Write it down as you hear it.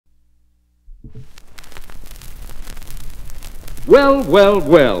Well, well,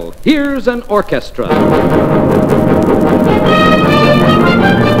 well, here's an orchestra.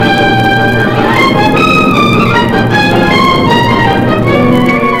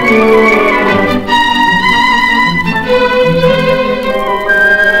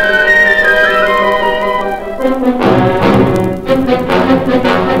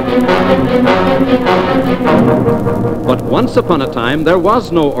 But once upon a time, there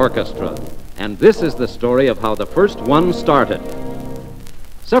was no orchestra, and this is the story of how the first one started.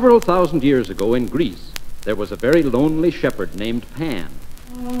 Several thousand years ago in Greece, there was a very lonely shepherd named Pan.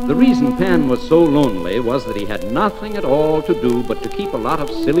 The reason Pan was so lonely was that he had nothing at all to do but to keep a lot of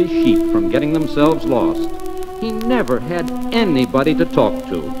silly sheep from getting themselves lost. He never had anybody to talk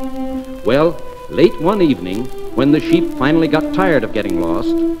to. Well, late one evening, when the sheep finally got tired of getting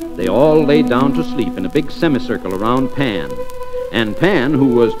lost, they all lay down to sleep in a big semicircle around Pan. And Pan, who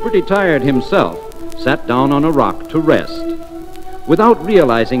was pretty tired himself, sat down on a rock to rest. Without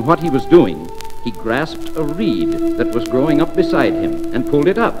realizing what he was doing, he grasped a reed that was growing up beside him and pulled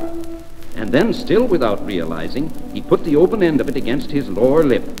it up. And then, still without realizing, he put the open end of it against his lower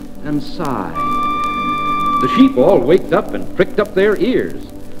lip and sighed. The sheep all waked up and pricked up their ears,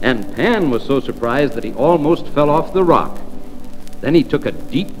 and Pan was so surprised that he almost fell off the rock. Then he took a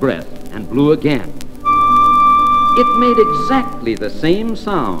deep breath and blew again. It made exactly the same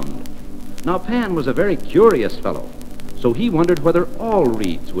sound. Now, Pan was a very curious fellow, so he wondered whether all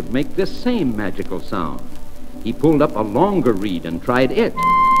reeds would make this same magical sound. He pulled up a longer reed and tried it.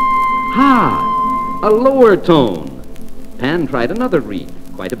 Ha! A lower tone. Pan tried another reed,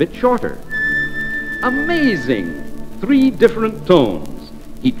 quite a bit shorter. Amazing! 3 different tones.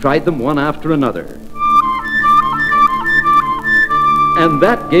 He tried them one after another. And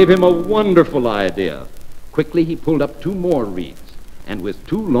that gave him a wonderful idea. Quickly he pulled up 2 more reeds, and with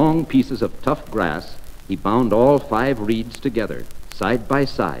 2 long pieces of tough grass, he bound all 5 reeds together, side by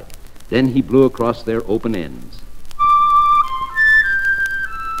side. Then he blew across their open ends.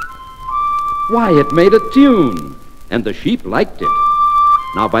 Why, it made a tune, and the sheep liked it.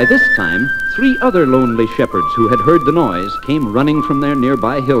 Now, by this time, 3 other lonely shepherds who had heard the noise came running from their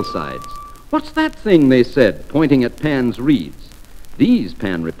nearby hillsides. "What's that thing?" they said, pointing at Pan's reeds. "These,"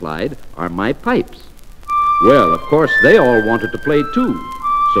 Pan replied, "are my pipes." Well, of course, they all wanted to play too.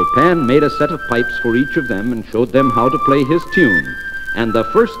 So Pan made a set of pipes for each of them and showed them how to play his tune. And the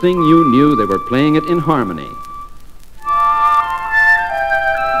first thing you knew, they were playing it in harmony.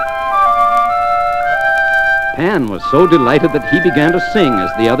 Pan was so delighted that he began to sing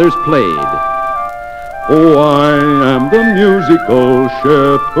as the others played. "Oh, I am the musical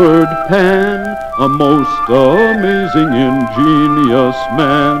shepherd Pan, a most amazing, ingenious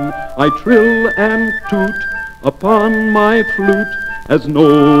man. I trill and toot upon my flute as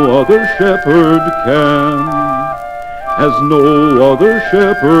no other shepherd can, as no other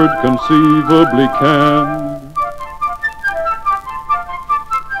shepherd conceivably can."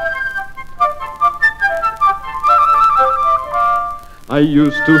 I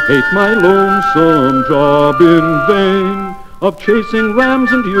used to hate my lonesome job in vain, of chasing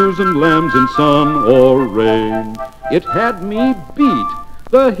rams and ewes and lambs in sun or rain. It had me beat,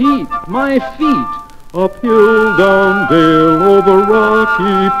 the heat, my feet, uphill, down dale, over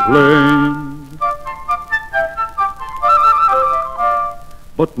rocky plain.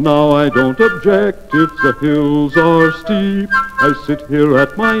 But now I don't object if the hills are steep. I sit here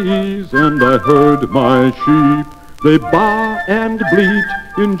at my ease and I herd my sheep. They baa and bleat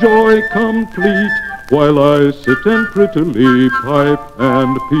in joy complete, while I sit and prettily pipe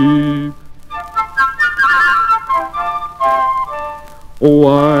and peep. Oh,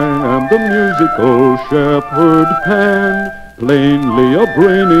 I am the musical shepherd Pan, plainly a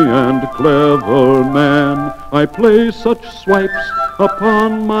brainy and clever man. I play such swipes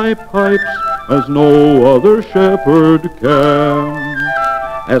upon my pipes as no other shepherd can.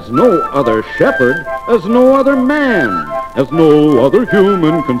 As no other shepherd, as no other man, as no other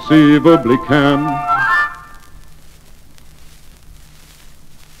human conceivably can.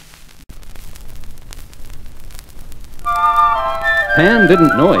 Pan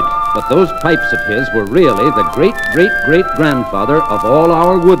didn't know it, but those pipes of his were really the great-great-great-grandfather of all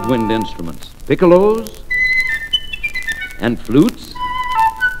our woodwind instruments. Piccolos, and flutes,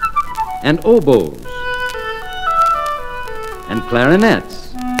 and oboes, and clarinets,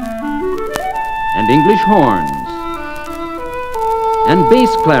 and English horns, and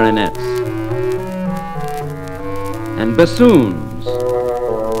bass clarinets, and bassoons,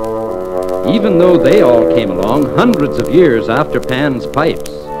 even though they all came along hundreds of years after Pan's pipes.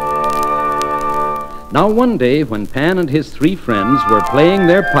 Now one day, when Pan and his 3 friends were playing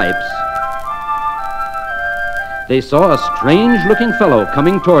their pipes, they saw a strange-looking fellow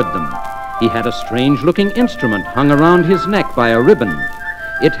coming toward them. He had a strange-looking instrument hung around his neck by a ribbon.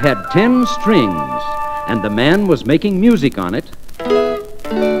 It had 10 strings, and the man was making music on it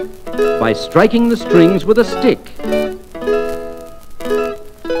by striking the strings with a stick.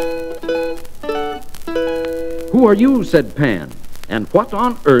 "Who are you?" said Pan, "and what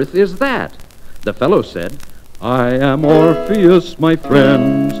on earth is that?" The fellow said, "I am Orpheus, my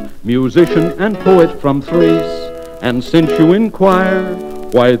friends, musician and poet from Thrace, and since you inquire,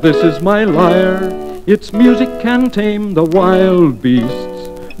 why, this is my lyre. Its music can tame the wild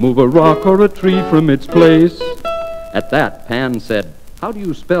beasts, move a rock or a tree from its place." At that, Pan said, "How do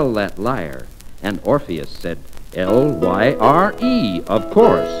you spell that lyre?" And Orpheus said, "L-Y-R-E, of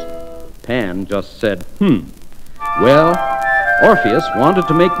course." Pan just said, Well, Orpheus wanted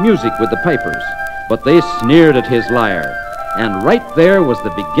to make music with the pipers, but they sneered at his lyre. And right there was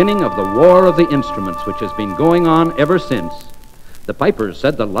the beginning of the War of the Instruments, which has been going on ever since. The pipers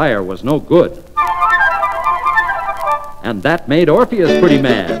said the lyre was no good. And that made Orpheus pretty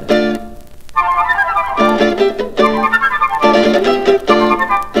mad.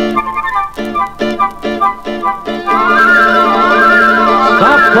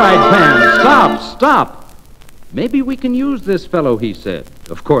 "Stop!" cried Pan. "Stop! Stop! Maybe we can use this fellow," he said.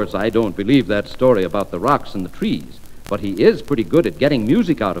 "Of course, I don't believe that story about the rocks and the trees, but he is pretty good at getting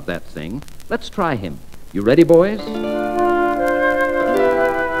music out of that thing. Let's try him. You ready, boys?"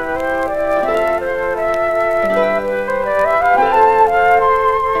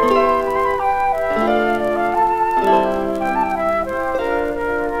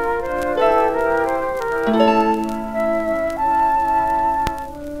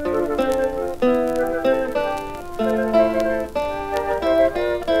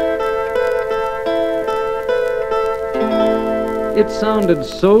 It sounded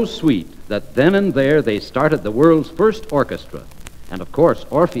so sweet that then and there they started the world's first orchestra. And of course,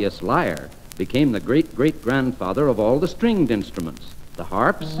 Orpheus' lyre became the great-great-grandfather of all the stringed instruments, the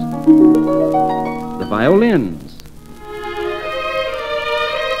harps, the violins,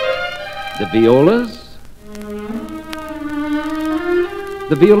 the violas,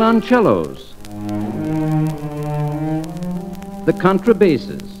 the violoncellos, the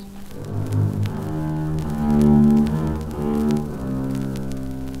contrabasses,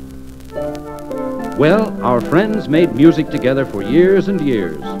 Well, our friends made music together for years and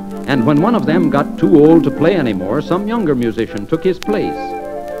years, and when one of them got too old to play anymore, some younger musician took his place.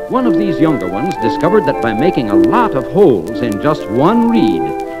 One of these younger ones discovered that by making a lot of holes in just one reed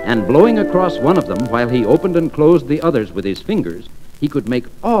and blowing across one of them while he opened and closed the others with his fingers, he could make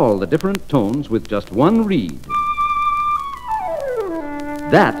all the different tones with just one reed.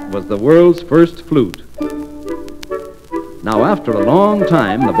 That was the world's first flute. Now, after a long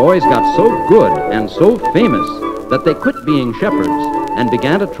time, the boys got so good and so famous that they quit being shepherds and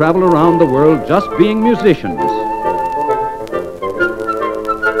began to travel around the world just being musicians.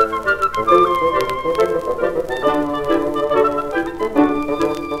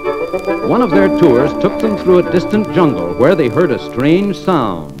 One of their tours took them through a distant jungle where they heard a strange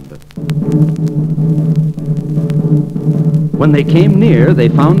sound. When they came near, they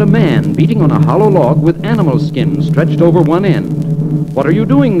found a man beating on a hollow log with animal skin stretched over one end. "What are you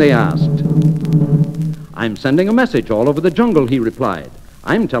doing?" they asked. "I'm sending a message all over the jungle," he replied.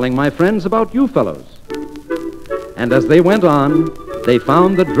 "I'm telling my friends about you fellows." And as they went on, they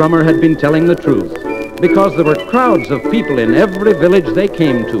found the drummer had been telling the truth, because there were crowds of people in every village they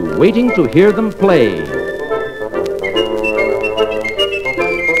came to, waiting to hear them play.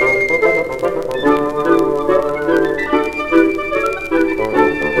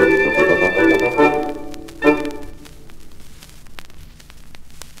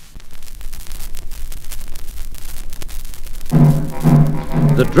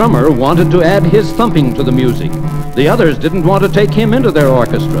 The drummer wanted to add his thumping to the music. The others didn't want to take him into their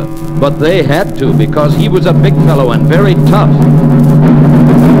orchestra, but they had to because he was a big fellow and very tough.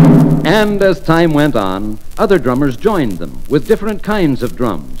 And as time went on, other drummers joined them with different kinds of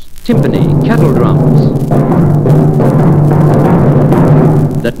drums, timpani, kettle drums,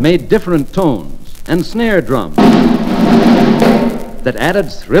 that made different tones, and snare drums that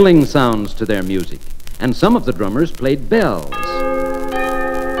added thrilling sounds to their music. And some of the drummers played bells,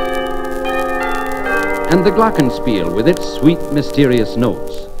 and the glockenspiel with its sweet, mysterious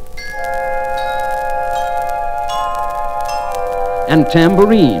notes, and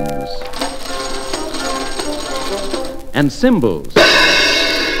tambourines, and cymbals,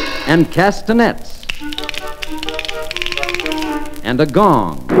 and castanets, and a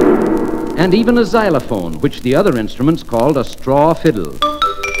gong, and even a xylophone, which the other instruments called a straw fiddle.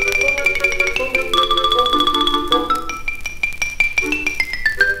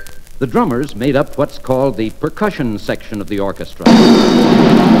 The drummers made up what's called the percussion section of the orchestra.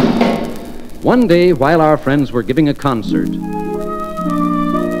 One day, while our friends were giving a concert,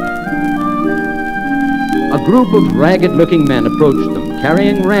 a group of ragged-looking men approached them,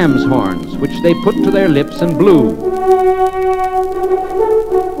 carrying ram's horns, which they put to their lips and blew.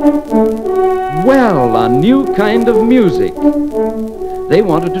 Well, a new kind of music. They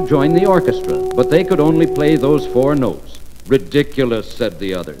wanted to join the orchestra, but they could only play those 4 notes. Ridiculous, said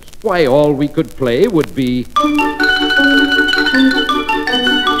the others. Why, all we could play would be...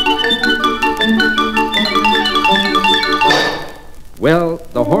 Well,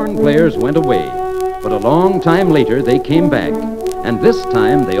 the horn players went away, but a long time later they came back, and this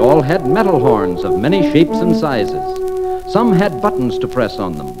time they all had metal horns of many shapes and sizes. Some had buttons to press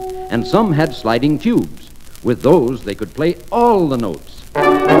on them, and some had sliding tubes. With those, they could play all the notes.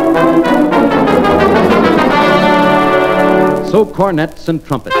 So cornets and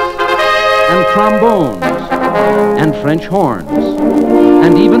trumpets, and trombones, and French horns,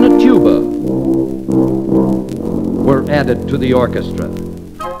 and even a tuba were added to the orchestra.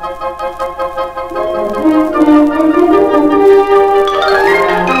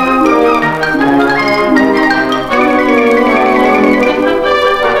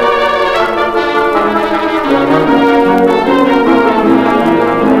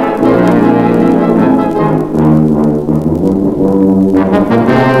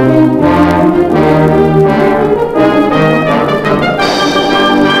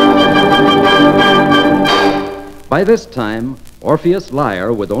 By this time, Orpheus'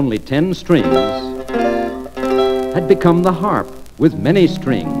 lyre with only 10 strings had become the harp with many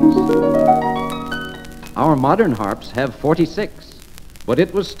strings. Our modern harps have 46, but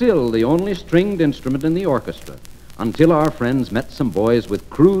it was still the only stringed instrument in the orchestra until our friends met some boys with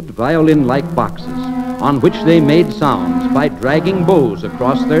crude violin-like boxes on which they made sounds by dragging bows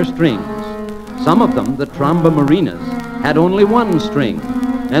across their strings. Some of them, the trombamarinas, had only 1 string,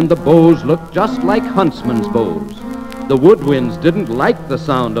 and the bows looked just like huntsmen's bows. The woodwinds didn't like the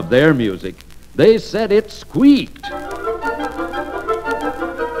sound of their music. They said it squeaked.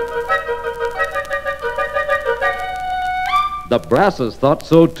 The brasses thought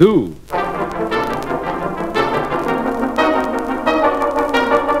so too.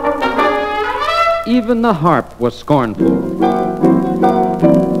 Even the harp was scornful.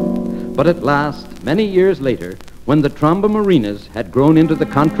 But at last, many years later, when the trombamarinas had grown into the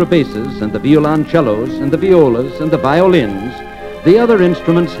contrabasses and the violoncellos and the violas and the violins, the other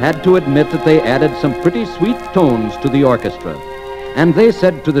instruments had to admit that they added some pretty sweet tones to the orchestra. And they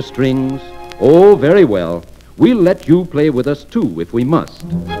said to the strings, "Oh, very well, we'll let you play with us too if we must."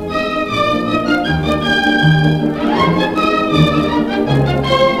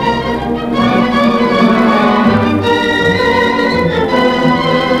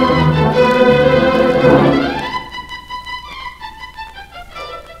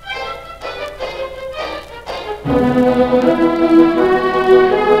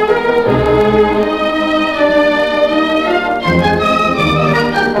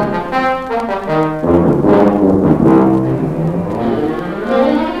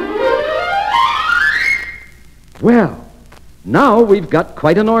 Well, now we've got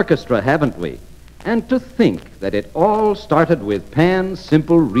quite an orchestra, haven't we? And to think that it all started with Pan's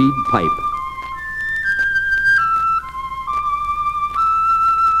simple reed pipe.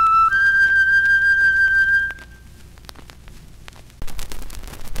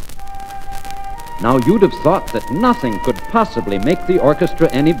 Now, you'd have thought that nothing could possibly make the orchestra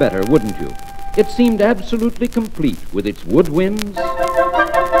any better, wouldn't you? It seemed absolutely complete with its woodwinds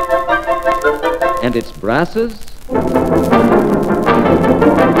and its brasses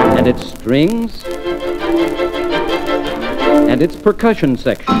and its strings and its percussion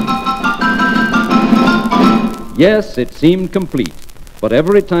section. Yes, it seemed complete, but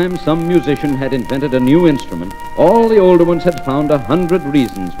every time some musician had invented a new instrument, all the older ones had found 100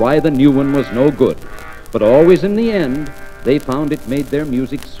 reasons why the new one was no good. But always in the end, they found it made their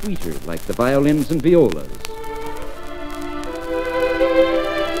music sweeter, like the violins and violas,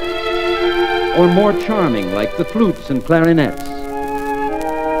 or more charming, like the flutes and clarinets,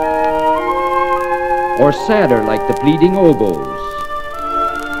 or sadder, like the pleading oboes,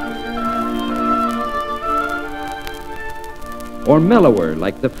 or mellower,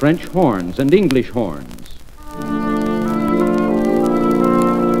 like the French horns and English horns,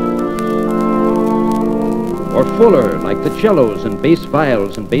 or fuller, like the cellos and bass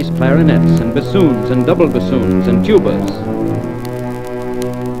viols and bass clarinets and bassoons and double bassoons and tubas.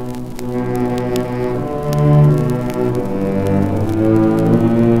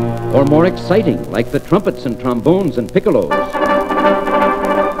 Or more exciting, like the trumpets and trombones and piccolos.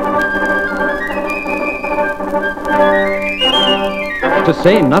 to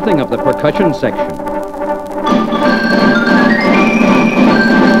say nothing of the percussion section.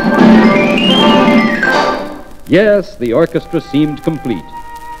 Yes, the orchestra seemed complete,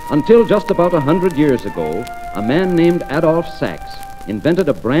 until just about 100 years ago, a man named Adolph Sax invented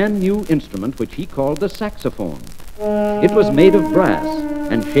a brand new instrument which he called the saxophone. It was made of brass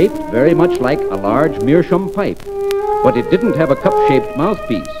and shaped very much like a large meerschaum pipe, but it didn't have a cup-shaped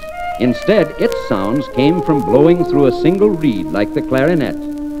mouthpiece. Instead, its sounds came from blowing through a single reed like the clarinet.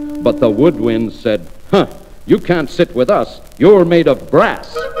 But the woodwinds said, "Huh, you can't sit with us. You're made of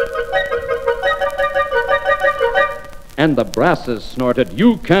brass." And the brasses snorted,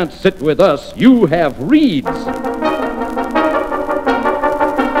 "You can't sit with us. You have reeds."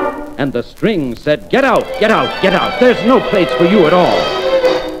 And the strings said, "Get out, get out, get out. There's no place for you at all."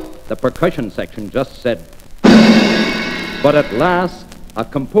 The percussion section just said, but at last, a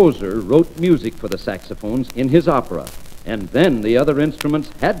composer wrote music for the saxophones in his opera, and then the other instruments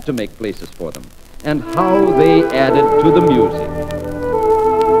had to make places for them. And how they added to the music.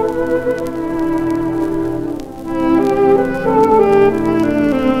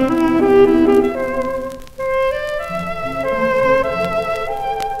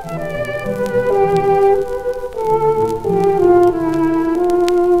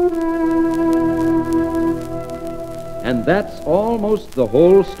 And that's almost the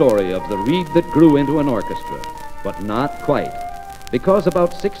whole story of the reed that grew into an orchestra, but not quite. Because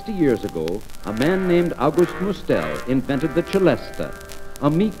about 60 years ago, a man named August Mustel invented the celesta, a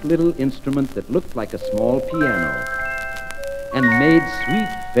meek little instrument that looked like a small piano, and made sweet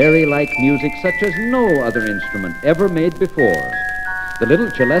fairy-like music such as no other instrument ever made before. The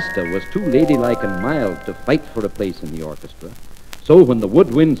little celesta was too ladylike and mild to fight for a place in the orchestra, so when the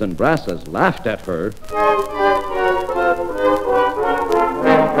woodwinds and brasses laughed at her,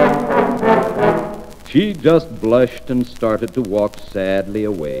 she just blushed and started to walk sadly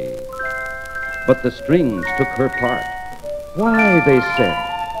away. But the strings took her part. "Why," they said,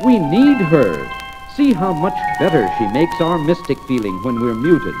 "we need her. See how much better she makes our mystic feeling when we're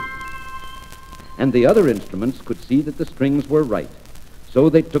muted." And the other instruments could see that the strings were right. So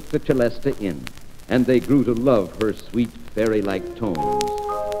they took the celesta in, and they grew to love her sweet fairy-like tones.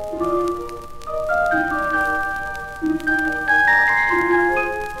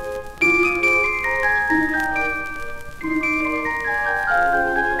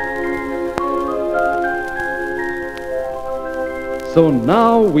 So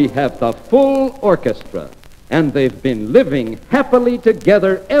now we have the full orchestra, and they've been living happily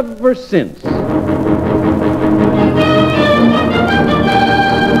together ever since.